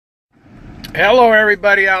Hello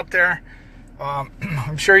everybody out there.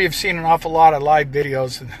 I'm sure you've seen an awful lot of live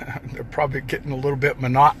videos and they're probably getting a little bit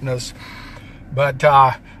monotonous, but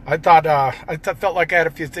I felt like I had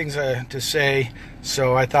a few things to say,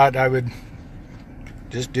 so I thought I would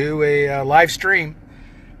just do a live stream.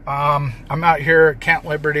 I'm out here at Camp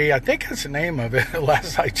Liberty. I think that's the name of it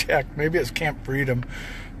last I checked. Maybe it's Camp Freedom,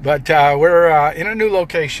 but we're in a new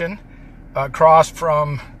location across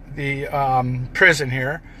from the prison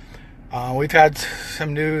here. We've had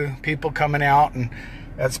some new people coming out, and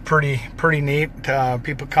that's pretty neat.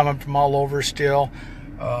 People coming from all over still.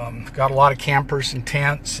 Got a lot of campers and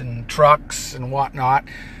tents and trucks and whatnot.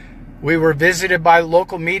 We were visited by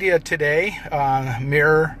local media today,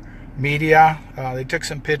 Mirror Media. They took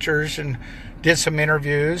some pictures and did some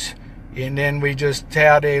interviews, and then we just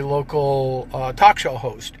had a local talk show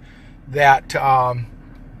host that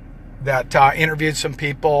interviewed some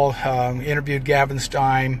people. Interviewed Gavin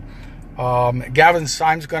Stein. Gavin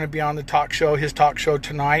Stein's going to be on the talk show, his talk show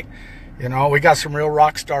tonight. You know, we got some real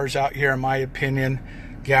rock stars out here, in my opinion.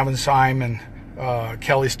 Gavin Stein and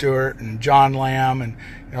Kelly Stewart and John Lamb, and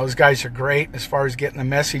those guys are great as far as getting the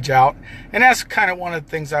message out. And that's kind of one of the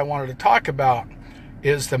things I wanted to talk about,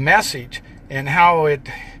 is the message and how it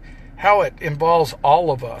involves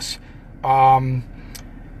all of us.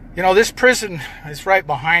 This prison is right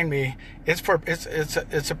behind me. It's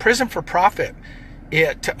a prison for profit.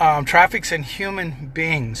 It traffics in human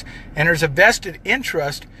beings, and there's a vested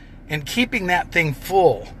interest in keeping that thing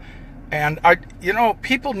full. And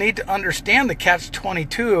people need to understand the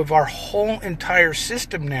catch-22 of our whole entire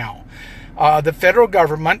system now. The federal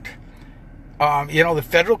government, the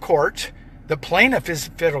federal court, the plaintiff is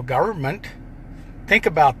the federal government. Think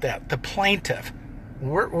about that. The plaintiff.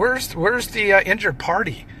 Where's the injured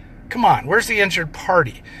party? Come on, where's the injured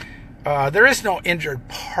party? There is no injured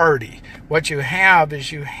party. What you have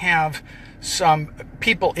is some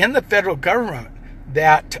people in the federal government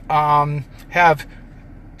that have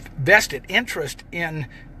vested interest in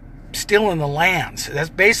stealing the lands. That's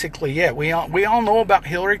basically it. We all know about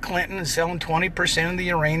Hillary Clinton selling 20% of the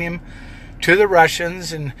uranium to the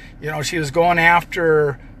Russians, and she was going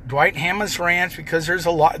after Dwight Hammond's ranch because there's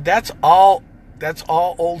a lot. That's all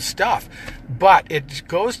old stuff. But it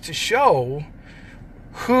goes to show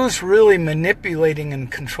who's really manipulating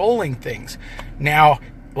and controlling things. Now,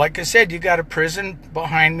 like I said, you got a prison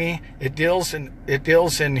behind me. It deals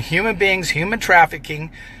in human beings, human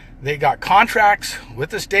trafficking. They got contracts with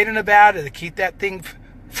the state of Nevada to keep that thing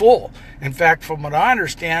full. In fact, from what I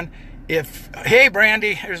understand, hey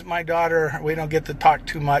Brandy, here's my daughter. We don't get to talk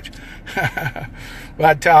too much,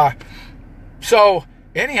 but so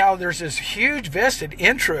anyhow, there's this huge vested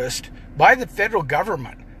interest by the federal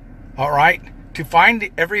government. All right. To find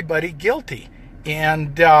everybody guilty.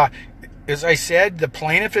 And as I said, the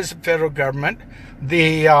plaintiff is the federal government.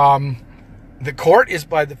 The court is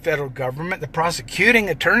by the federal government. The prosecuting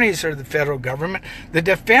attorneys are the federal government. The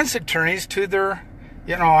defense attorneys, to their,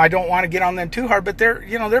 I don't want to get on them too hard, but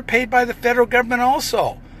they're paid by the federal government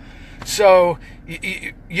also. So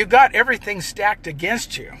you got everything stacked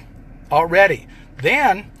against you already.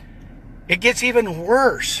 Then it gets even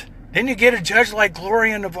worse. Then you get a judge like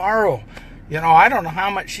Gloria Navarro. I don't know how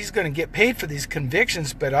much she's going to get paid for these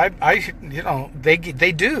convictions, but they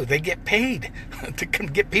get paid to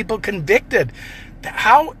get people convicted.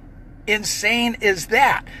 How insane is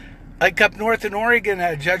that? Like up north in Oregon,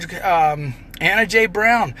 Judge Anna J.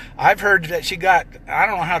 Brown, I've heard that she got, I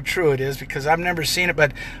don't know how true it is because I've never seen it,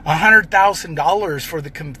 but $100,000 for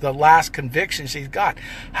the last conviction she's got.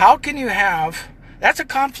 How can you have, that's a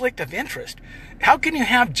conflict of interest. How can you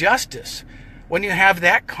have justice when you have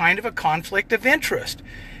that kind of a conflict of interest?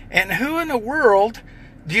 And who in the world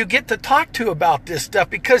do you get to talk to about this stuff?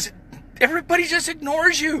 Because everybody just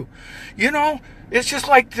ignores you. It's just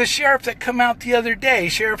like the sheriff that come out the other day,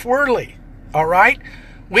 Sheriff Worley. All right?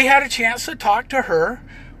 We had a chance to talk to her.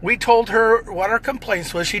 We told her what our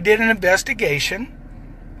complaints was. She did an investigation.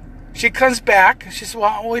 She comes back. She says,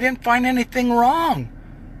 well, we didn't find anything wrong.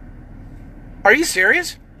 Are you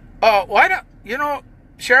serious? Why don't,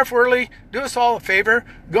 Sheriff Worley, do us all a favor.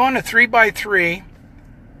 Go in a 3x3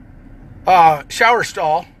 shower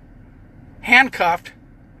stall, handcuffed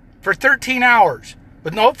for 13 hours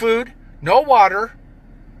with no food, no water,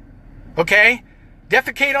 okay?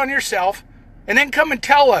 Defecate on yourself, and then come and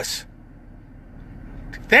tell us.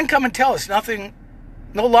 Nothing,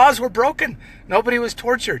 no laws were broken. Nobody was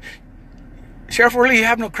tortured. Sheriff Worley, you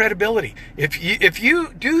have no credibility. If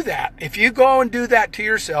you do that, if you go and do that to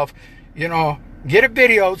yourself, get a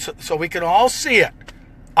video so we can all see it,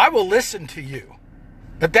 I will listen to you.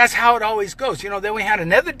 But that's how it always goes. Then we had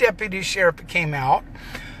another deputy sheriff that came out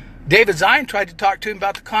David Zion tried to talk to him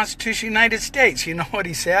about the Constitution of the United States. You know what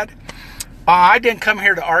he said? I didn't come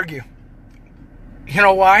here to argue. You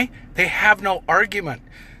know why? They have no argument.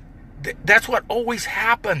 That's what always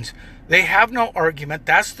happens. They have no argument.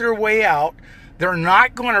 That's their way out. They're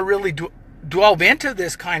not going to really delve into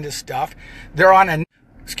this kind of stuff. They're on a,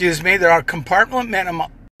 they're on compartment.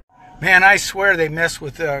 Man, I swear they mess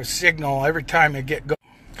with the signal every time they get going.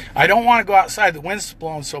 I don't want to go outside. The wind's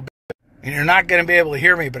blowing so bad, and you're not going to be able to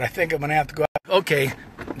hear me, but I think I'm going to have to go out. Okay,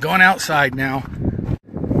 going outside now.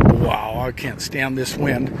 Wow, I can't stand this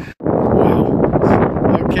wind. Wow.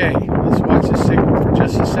 Okay, let's watch the signal for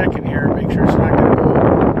just a second here and make sure it's not going to go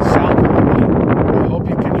south on me. I hope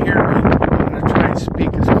you can hear me. I'm going to try and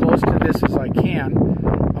speak as close to this as I can.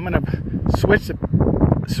 I'm going to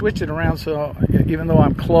switch it around so even though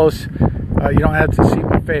I'm close, you don't have to see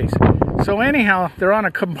my face. So anyhow, they're on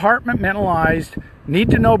a compartmentalized,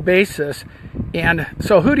 need-to-know basis. And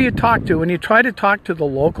so who do you talk to? When you try to talk to the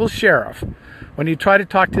local sheriff, when you try to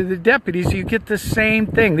talk to the deputies, you get the same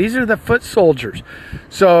thing. These are the foot soldiers.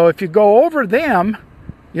 So if you go over them,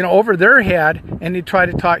 you know, over their head, and you try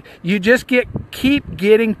to talk, you just keep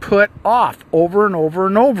getting put off over and over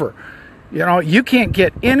and over. You know, you can't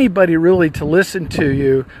get anybody really to listen to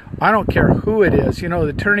you. I don't care who it is. You know,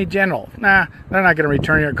 the Attorney General, nah, they're not going to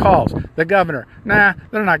return your calls. The Governor, nah,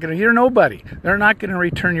 they're not going to, you're nobody. They're not going to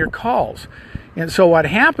return your calls. And so what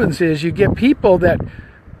happens is you get people that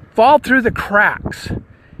fall through the cracks,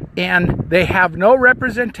 and they have no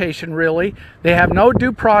representation really. They have no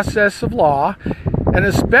due process of law, and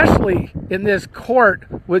especially in this court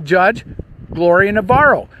with Judge Gloria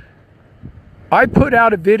Navarro. I put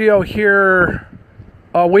out a video here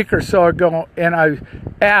a week or so ago, and I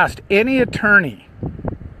asked any attorney,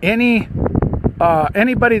 anybody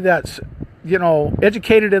that's, you know,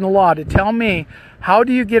 educated in the law to tell me, how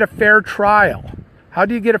do you get a fair trial? How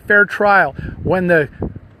do you get a fair trial when the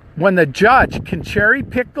judge can cherry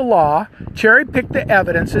pick the law, cherry pick the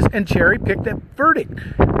evidences, and cherry pick the verdict?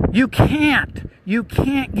 You can't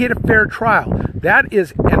get a fair trial. That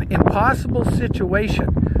is an impossible situation.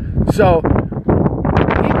 So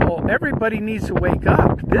everybody needs to wake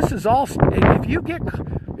up. This is all, if you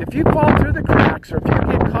fall through the cracks, or if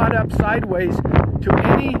you get caught up sideways to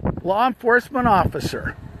any law enforcement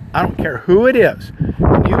officer, I don't care who it is,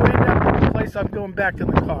 and you end up in the place, I'm going back in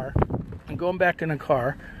the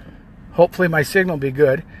car. Hopefully my signal will be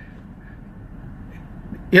good.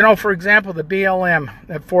 You know, for example, the BLM,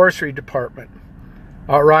 that forestry department,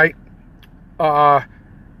 all right,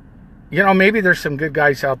 you know, maybe there's some good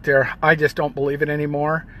guys out there. I just don't believe it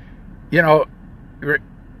anymore. You know,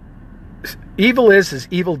 evil is as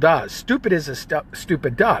evil does. Stupid is as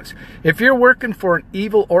stupid does. If you're working for an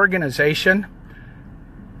evil organization,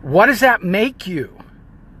 what does that make you?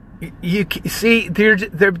 You see, they're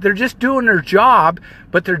just doing their job,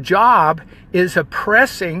 but their job is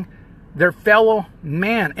oppressing their fellow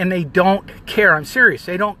man, and they don't care. I'm serious.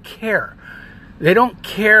 They don't care. They don't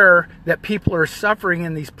care that people are suffering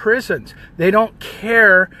in these prisons. They don't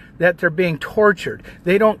care that they're being tortured.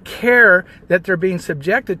 They don't care that they're being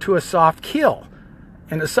subjected to a soft kill.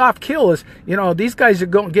 And a soft kill is, you know, these guys are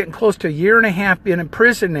getting close to 1.5 years being in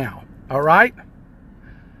prison now. All right?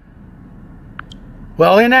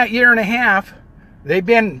 Well, in that 1.5 years, they've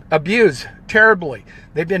been abused terribly.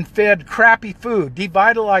 They've been fed crappy food,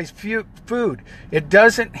 devitalized food. It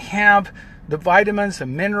doesn't have the vitamins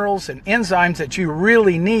and minerals and enzymes that you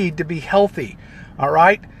really need to be healthy. All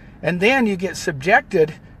right? And then you get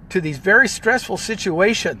subjected to these very stressful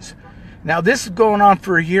situations. Now, this is going on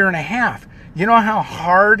for 1.5 years. You know how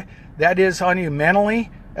hard that is on you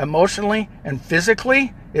mentally, emotionally, and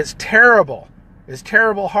physically? It's terrible. It's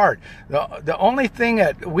terrible hard. The only thing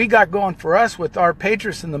that we got going for us with our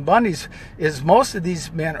Patriots and the Bundys is most of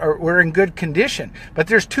these men were in good condition. But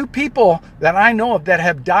there's 2 people that I know of that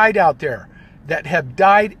have died out there, that have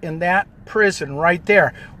died in that prison right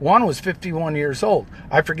there. One was 51 years old.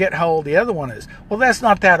 I forget how old the other one is. Well, that's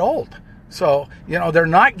not that old. So, you know, they're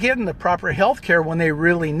not getting the proper health care when they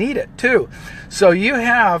really need it too. So you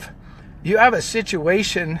have a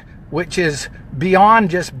situation which is beyond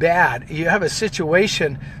just bad. You have a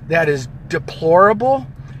situation that is deplorable.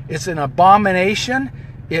 It's an abomination.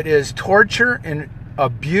 It is torture and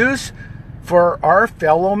abuse for our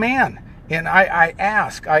fellow man. And I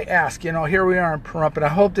ask, you know, here we are in Pahrump, and I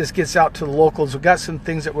hope this gets out to the locals. We've got some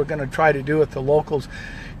things that we're going to try to do with the locals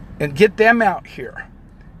and get them out here,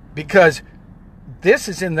 because this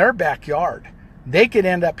is in their backyard. They could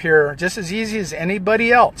end up here just as easy as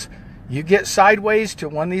anybody else. You get sideways to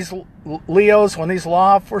one of these Leos, one of these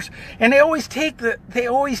law enforcement, and they always take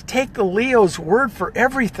the Leo's word for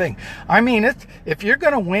everything. I mean, if you're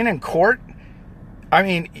going to win in court, I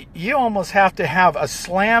mean, you almost have to have a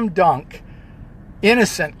slam dunk,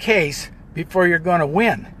 innocent case before you're going to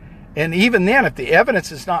win. And even then, if the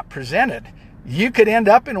evidence is not presented, you could end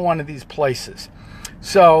up in one of these places.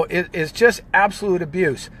 So it's just absolute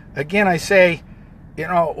abuse. Again, I say, you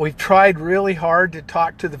know, we've tried really hard to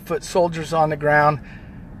talk to the foot soldiers on the ground.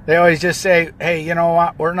 They always just say, hey, you know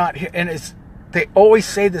what, we're not here. And they always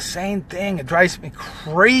say the same thing. It drives me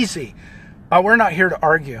crazy. We're not here to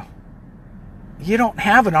argue. You don't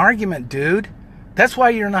have an argument, dude. That's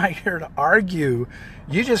why you're not here to argue.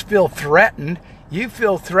 You just feel threatened. You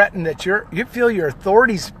feel threatened that you feel your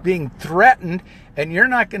authority's being threatened, and you're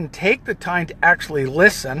not going to take the time to actually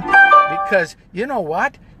listen, because you know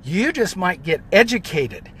what? You just might get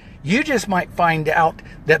educated. You just might find out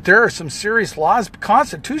that there are some serious laws,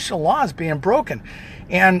 constitutional laws being broken.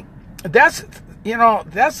 And that's, you know,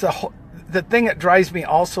 that's the thing that drives me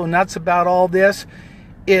also nuts about all this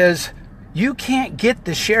is you can't get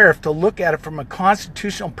the sheriff to look at it from a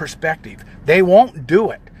constitutional perspective. They won't do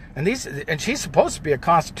it. And she's supposed to be a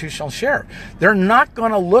constitutional sheriff. They're not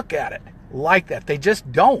going to look at it like that. They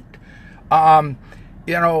just don't. You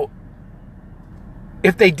know,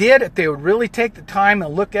 if they did, if they would really take the time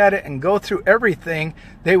and look at it and go through everything,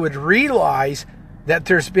 they would realize that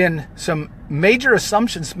there's been some major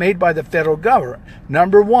assumptions made by the federal government.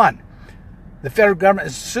 Number one, the federal government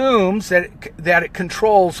assumes that it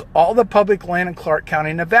controls all the public land in Clark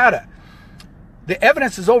County, Nevada. The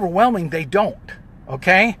evidence is overwhelming. They don't.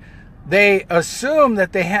 Okay? They assume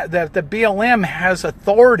that that the BLM has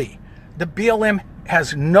authority. The BLM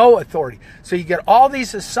has no authority. So you get all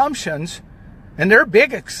these assumptions, and they're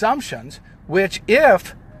big assumptions, which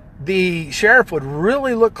if the sheriff would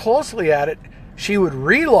really look closely at it, she would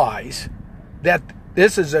realize that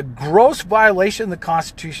this is a gross violation of the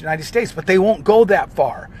Constitution of the United States. But they won't go that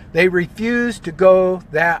far. They refuse to go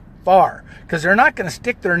that far because they're not going to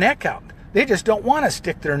stick their neck out. They just don't want to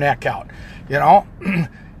stick their neck out, you know.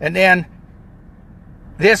 And then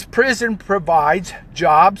this prison provides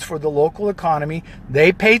jobs for the local economy.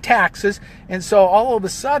 They pay taxes. And so all of a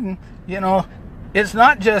sudden, you know, it's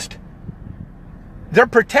not just they're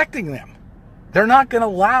protecting them. They're not going to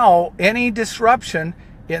allow any disruption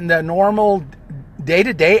in the normal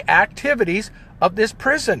day-to-day activities of this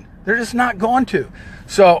prison. They're just not going to.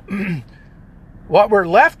 So what we're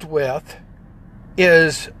left with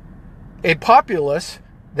is a populace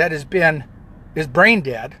that is brain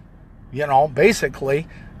dead, you know, basically.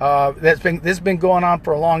 This has been going on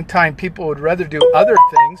for a long time. People would rather do other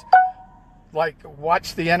things, like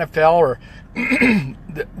watch the NFL or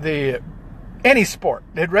any sport.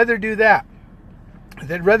 They'd rather do that.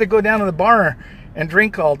 They'd rather go down to the bar and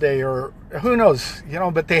drink all day, or who knows, you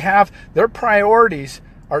know. But their priorities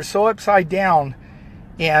are so upside down,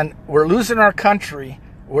 and we're losing our country.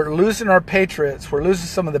 We're losing our patriots. We're losing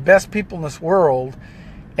some of the best people in this world.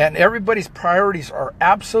 And everybody's priorities are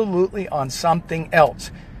absolutely on something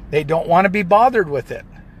else. They don't want to be bothered with it.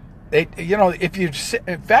 You know, if you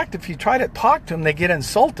try to talk to them, they get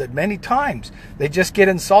insulted many times. They just get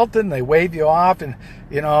insulted and they wave you off and,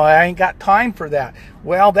 you know, I ain't got time for that.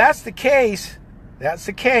 Well, that's the case. That's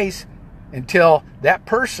the case until that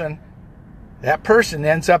person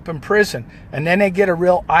ends up in prison. And then they get a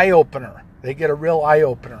real eye-opener.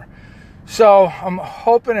 So I'm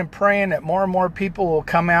hoping and praying that more and more people will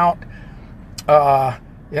come out.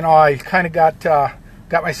 You know, I kind of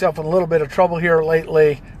got myself in a little bit of trouble here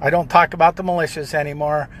lately. I don't talk about the militias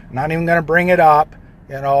anymore. I'm not even going to bring it up,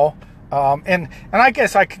 you know. And I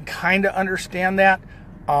guess I can kind of understand that.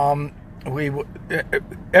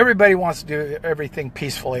 Everybody wants to do everything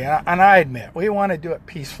peacefully, and I admit we want to do it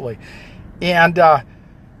peacefully. And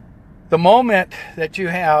the moment that you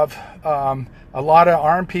have a lot of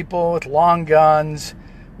armed people with long guns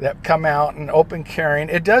that come out and open carrying,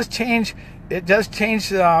 it does change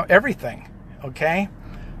everything. Okay.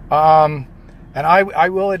 And I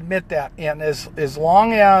will admit that. And as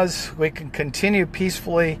long as we can continue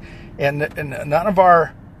peacefully and none of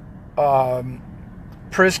our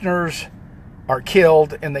prisoners are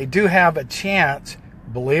killed, and they do have a chance,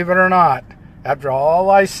 believe it or not, after all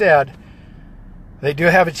I said, they do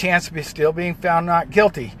have a chance of still being found not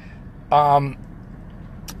guilty.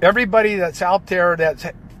 Everybody that's out there that's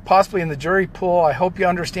possibly in the jury pool, I hope you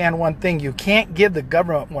understand one thing. You can't give the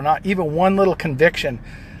government not even one little conviction.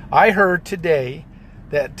 I heard today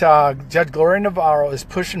that Judge Gloria Navarro is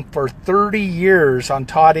pushing for 30 years on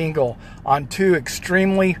Todd Engel on 2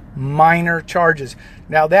 extremely minor charges.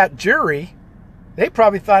 Now that jury they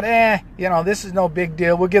probably thought, this is no big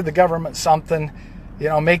deal. We'll give the government something,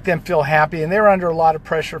 make them feel happy. And they're under a lot of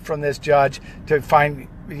pressure from this judge to find,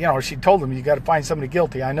 she told them, you got to find somebody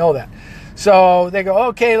guilty. I know that. So they go,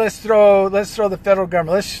 okay, let's throw the federal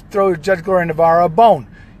government, let's throw Judge Gloria Navarro a bone,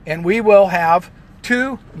 and we will have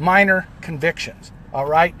 2 minor convictions. All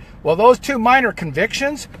right. Well, those 2 minor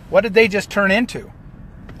convictions, what did they just turn into?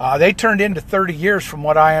 They turned into 30 years from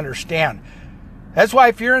what I understand. That's why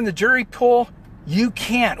if you're in the jury pool, you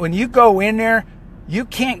can't, when you go in there, you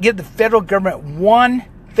can't give the federal government one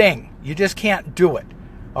thing. You just can't do it.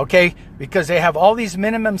 Okay? Because they have all these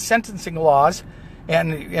minimum sentencing laws,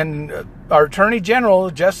 and our Attorney General,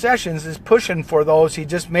 Jeff Sessions, is pushing for those. He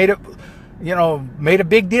just made a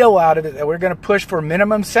big deal out of it that we're going to push for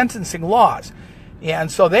minimum sentencing laws.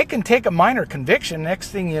 And so they can take a minor conviction. Next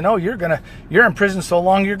thing you know, you're in prison so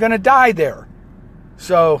long you're going to die there.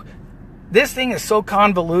 So this thing is so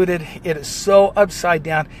convoluted. It is so upside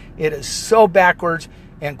down. It is so backwards.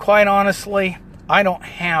 And quite honestly, I don't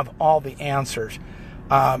have all the answers.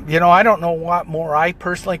 I don't know what more I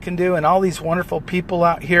personally can do. And all these wonderful people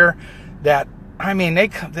out here that,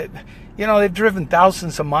 they've driven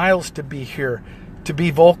thousands of miles to be here, to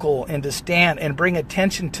be vocal and to stand and bring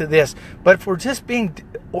attention to this. But if we're just being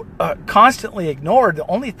constantly ignored, the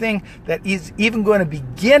only thing that is even going to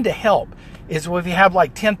begin to help is if you have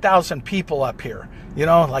like 10,000 people up here,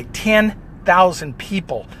 like 10,000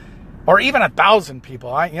 people, or even 1,000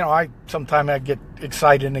 people. Sometimes I get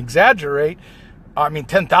excited and exaggerate.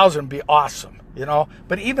 10,000 would be awesome,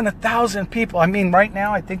 but even 1,000 people. Right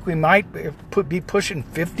now I think we might be pushing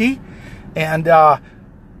 50, and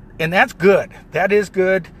that's good. That is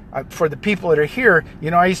good for the people that are here.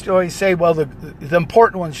 I used to always say, well, the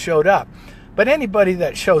important ones showed up. But anybody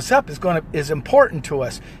that shows up is important to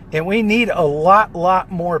us. And we need a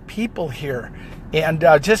lot more people here. And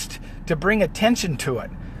just to bring attention to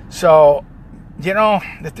it. So,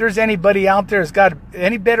 if there's anybody out there who's got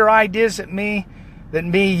any better ideas than me,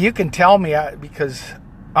 you can tell me, because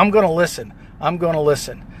I'm going to listen.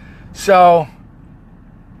 So,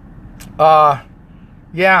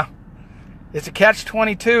 yeah, it's a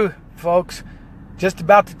catch-22, folks. Just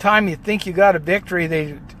about the time you think you got a victory,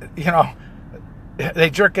 they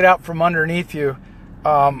jerk it out from underneath you.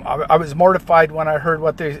 I was mortified when I heard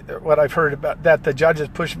what I've heard about that the judge is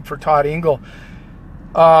pushing for Todd Engel.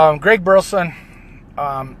 Greg Burleson,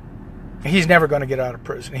 he's never going to get out of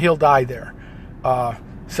prison. He'll die there. I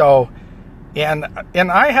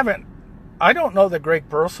don't know that Greg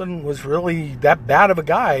Burleson was really that bad of a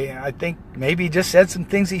guy. I think maybe he just said some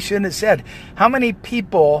things he shouldn't have said. How many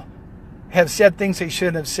people have said things they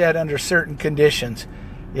shouldn't have said under certain conditions?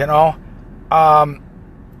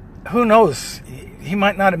 Who knows? He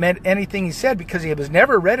might not have meant anything he said, because he was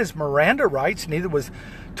never read his Miranda rights. Neither was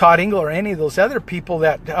Todd Engel or any of those other people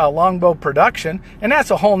that Longbow Production. And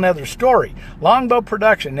that's a whole nother story. Longbow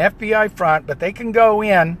Production, FBI front, but they can go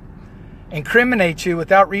in, incriminate you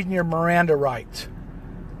without reading your Miranda rights.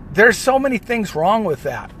 There's so many things wrong with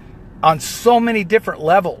that on so many different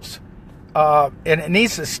levels. And it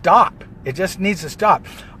needs to stop. It just needs to stop.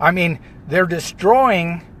 They're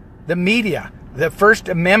destroying the media, the First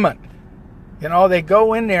Amendment. They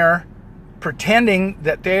go in there pretending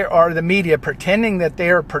that they are the media, pretending that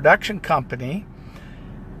they are a production company.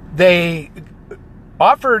 They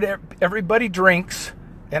offered everybody drinks.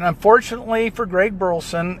 And unfortunately for Greg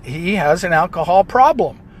Burleson, he has an alcohol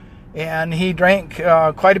problem. And he drank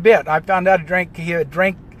quite a bit. I found out he had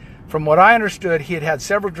drank, from what I understood, he had had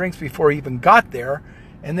several drinks before he even got there.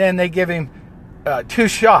 And then they give him 2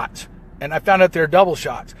 shots. And I found out they're double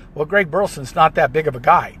shots. Well, Greg Burleson's not that big of a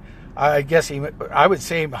guy. I guess I would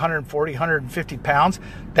say 140, 150 pounds.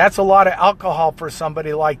 That's a lot of alcohol for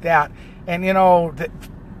somebody like that. And,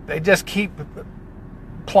 they just keep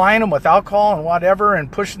plying them with alcohol and whatever, and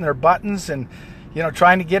pushing their buttons and,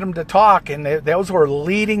 trying to get them to talk. And those were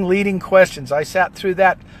leading questions. I sat through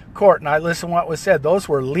that court and I listened to what was said. Those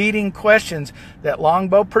were leading questions that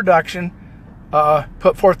Longbow Production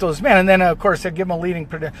put forth those men. And then, of course, they give them a leading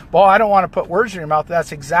prediction. Well, I don't want to put words in your mouth.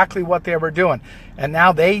 That's exactly what they were doing. And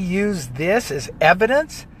now they use this as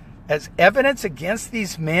evidence against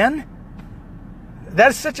these men.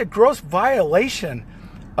 That is such a gross violation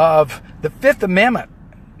of the Fifth Amendment,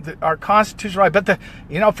 our constitutional right. But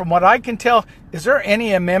from what I can tell, is there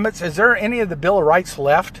any amendments? Is there any of the Bill of Rights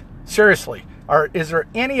left? Seriously, is there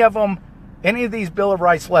any of these Bill of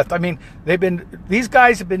Rights left? These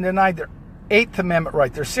guys have been denied their 8th Amendment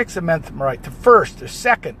right, their 6th Amendment right, their 1st, their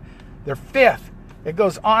 2nd, their 5th. It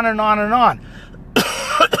goes on and on and on.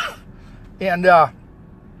 And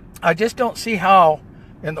I just don't see how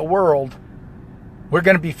in the world we're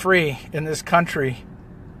going to be free in this country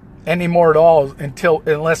anymore at all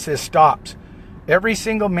unless this stops. Every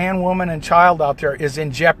single man, woman, and child out there is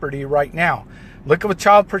in jeopardy right now. Look at what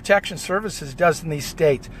Child Protection Services does in these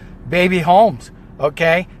states. Baby homes,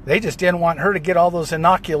 okay? They just didn't want her to get all those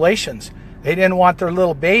inoculations. They didn't want their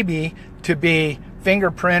little baby to be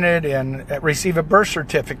fingerprinted and receive a birth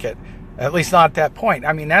certificate. At least not at that point.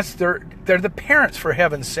 I mean, they're the parents, for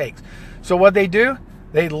heaven's sakes. So what they do?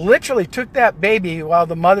 They literally took that baby while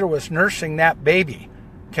the mother was nursing that baby.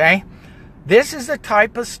 Okay? This is the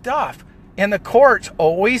type of stuff. And the courts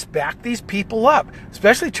always back these people up,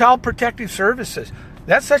 especially Child Protective Services.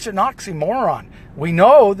 That's such an oxymoron. We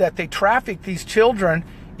know that they traffic these children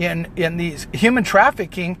in these human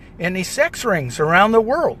trafficking in these sex rings around the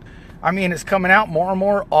world. I mean, it's coming out more and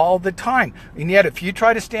more all the time. And yet, if you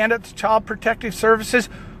try to stand up to Child Protective Services,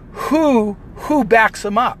 who backs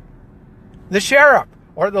them up? The sheriff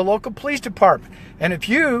or the local police department. And if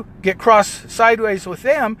you get cross sideways with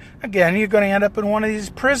them, again, you're going to end up in one of these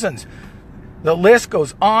prisons. The list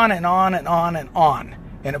goes on and on and on and on.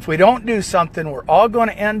 And if we don't do something, we're all going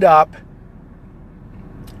to end up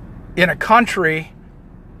in a country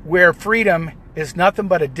where freedom is nothing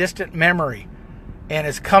but a distant memory. And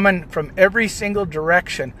it's coming from every single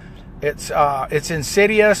direction. It's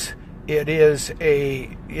insidious. It is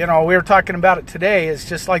we were talking about it today. It's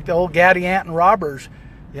just like the old Gadianton robbers,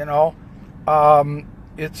 that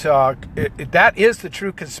is the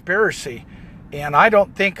true conspiracy. And I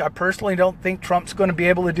personally don't think Trump's going to be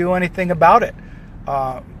able to do anything about it.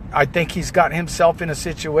 I think he's got himself in a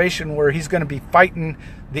situation where he's going to be fighting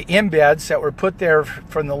the embeds that were put there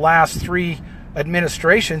from the last 3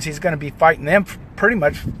 administrations. He's going to be fighting them pretty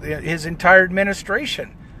much his entire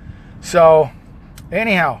administration. So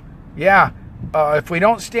anyhow, yeah, if we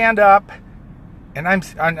don't stand up, and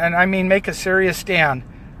I mean make a serious stand,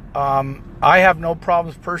 I have no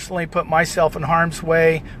problems personally put myself in harm's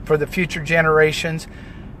way for the future generations.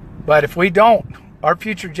 But if we don't, our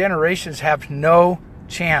future generations have no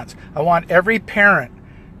chance. I want every parent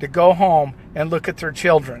to go home and look at their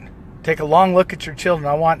children. Take a long look at your children.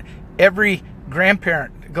 I want every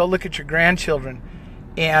grandparent to go look at your grandchildren.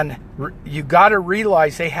 And you got to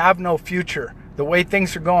realize they have no future. The way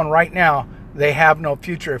things are going right now, they have no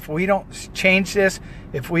future. If we don't change this,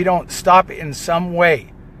 if we don't stop it in some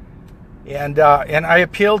way, and I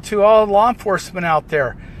appeal to all law enforcement out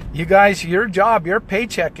there. You guys, your job, your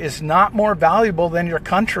paycheck is not more valuable than your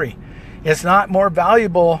country. It's not more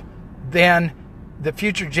valuable than the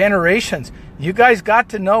future generations. You guys got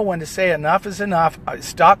to know when to say enough is enough. It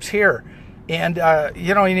stops here. And, and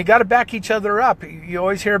you got to back each other up. You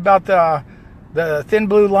always hear about the thin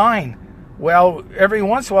blue line. Well, every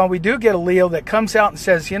once in a while we do get a Leo that comes out and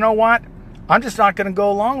says, you know what? I'm just not going to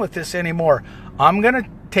go along with this anymore. I'm going to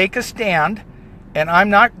take a stand, and I'm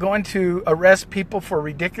not going to arrest people for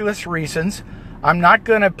ridiculous reasons. I'm not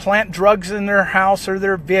going to plant drugs in their house or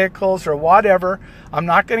their vehicles or whatever. I'm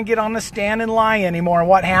not going to get on the stand and lie anymore. And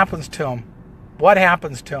what happens to them? What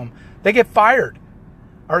happens to them? They get fired,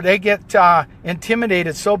 or they get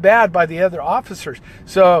intimidated so bad by the other officers.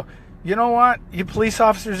 So, you know what? You police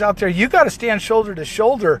officers out there, you got to stand shoulder to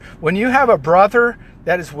shoulder. When you have a brother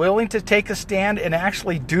that is willing to take a stand and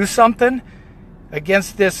actually do something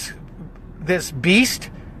against this beast,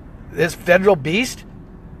 this federal beast,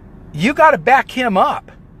 you got to back him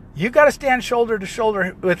up. You got to stand shoulder to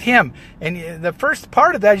shoulder with him. And the first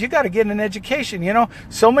part of that is you got to get an education.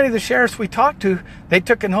 So many of the sheriffs we talked to, they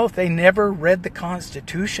took an oath. They never read the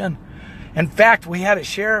Constitution. In fact, we had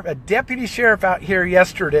a deputy sheriff out here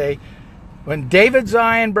yesterday. When David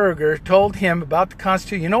Zionberger told him about the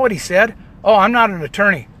Constitution, you know what he said? Oh, I'm not an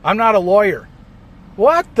attorney. I'm not a lawyer.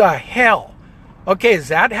 What the hell? Okay, is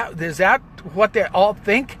that what they all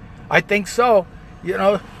think? I think so.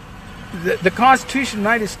 The Constitution of the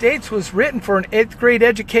United States was written for an 8th grade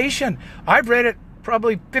education. I've read it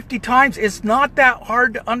probably 50 times. It's not that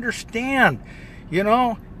hard to understand.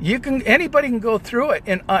 Anybody can go through it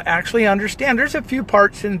and actually understand. There's a few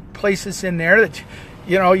parts and places in there that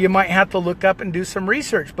you might have to look up and do some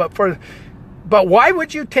research. But why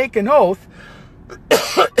would you take an oath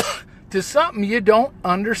to something you don't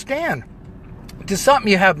understand? To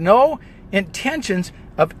something you have no intentions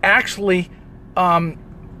of actually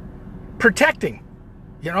protecting.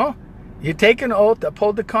 You take an oath to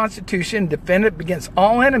uphold the Constitution, defend it against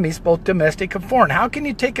all enemies, both domestic and foreign. How can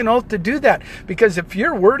you take an oath to do that? Because if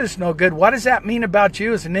your word is no good, what does that mean about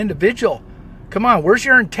you as an individual? Come on, where's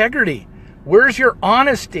your integrity? Where's your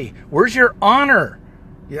honesty? Where's your honor?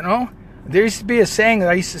 There used to be a saying that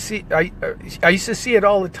I used to see. I used to see it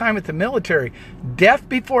all the time at the military: death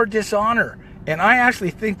before dishonor. And I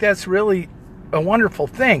actually think that's really a wonderful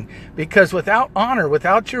thing, because without honor,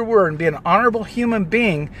 without your word and being an honorable human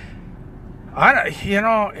being,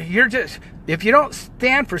 you're just, if you don't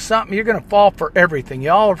stand for something, you're going to fall for everything.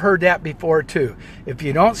 Y'all have heard that before too. If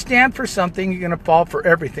you don't stand for something, you're going to fall for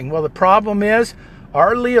everything. Well, the problem is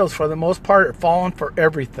our Leos, for the most part, are falling for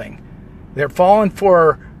everything. They're falling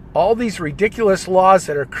for all these ridiculous laws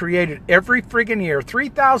that are created every friggin' year.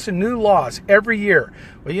 3,000 new laws every year.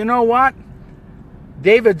 Well, you know what?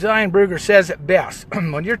 David Zeinberger says it best.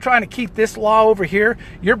 When you're trying to keep this law over here,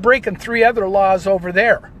 you're breaking 3 other laws over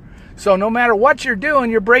there. So no matter what you're doing,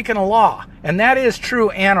 you're breaking a law. And that is true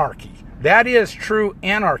anarchy. That is true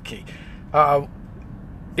anarchy.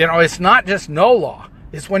 It's not just no law.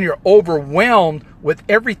 It's when you're overwhelmed with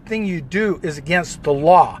everything you do is against the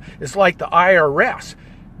law. It's like the IRS.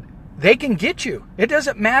 They can get you. It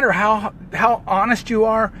doesn't matter how honest you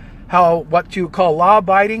are, what you call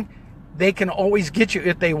law-abiding. They can always get you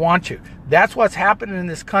if they want you. That's what's happening in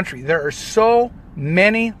this country. There are so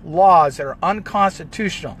many laws that are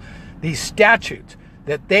unconstitutional, these statutes,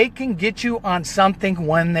 that they can get you on something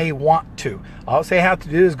when they want to. All they have to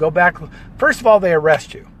do is go back. First of all, they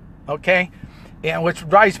arrest you, okay? And what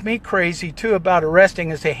drives me crazy, too, about arresting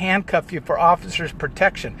is they handcuff you for officers'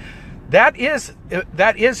 protection. That is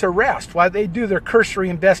arrest while they do their cursory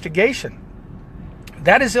investigation.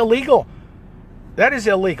 That is illegal. That is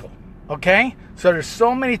illegal. Okay? So there's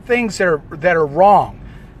so many things that are wrong.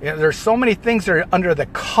 There's so many things that are under the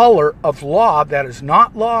color of law that is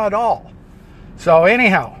not law at all. So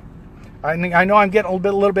anyhow, I know I'm getting a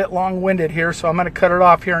little bit long-winded here, so I'm going to cut it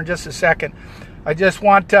off here in just a second. I just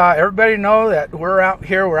want everybody to know that we're out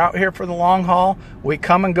here. We're out here for the long haul. We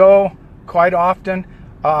come and go quite often.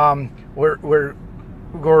 We're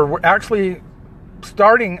actually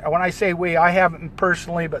starting. When I say we, I haven't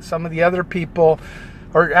personally, but some of the other people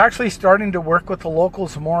are actually starting to work with the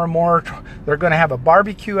locals more and more. They're going to have a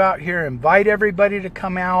barbecue out here, invite everybody to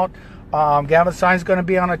come out. Gavin Stein's going to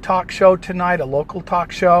be on a talk show tonight, a local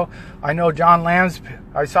talk show. I know John Lambs,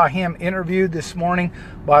 I saw him interviewed this morning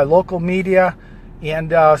by local media.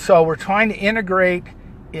 And so we're trying to integrate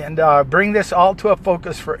and bring this all to a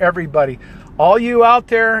focus for everybody. All you out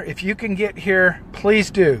there, if you can get here,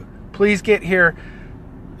 please do. Please get here.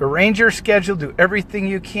 Arrange your schedule. Do everything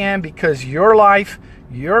you can, because your life,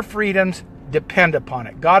 your freedoms depend upon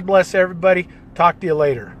it. God bless everybody. Talk to you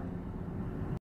later.